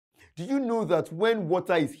Do you know that when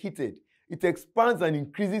water is heated, it expands and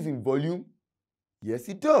increases in volume? Yes,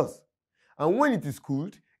 it does. And when it is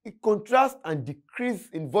cooled, it contracts and decreases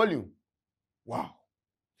in volume. Wow.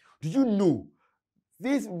 Do you know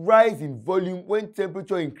this rise in volume when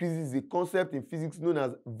temperature increases is a concept in physics known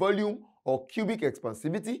as volume or cubic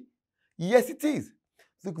expansivity? Yes, it is.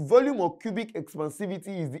 The volume or cubic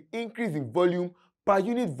expansivity is the increase in volume per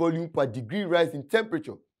unit volume per degree rise in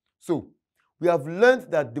temperature. So, we have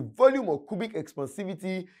learned that the volume or cubic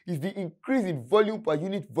expansivity is the increase in volume per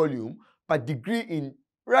unit volume per degree in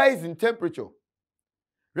rise in temperature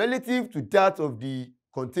relative to that of the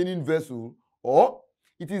containing vessel, or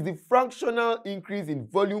it is the fractional increase in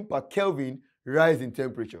volume per Kelvin rise in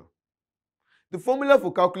temperature. The formula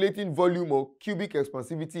for calculating volume or cubic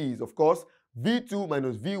expansivity is, of course, V2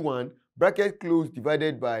 minus V1 bracket close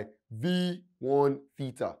divided by V1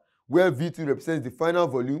 theta, where V2 represents the final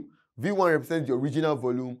volume, V1 represents the original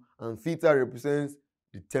volume, and theta represents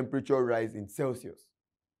the temperature rise in Celsius.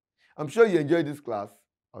 I'm sure you enjoyed this class.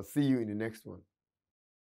 I'll see you in the next one.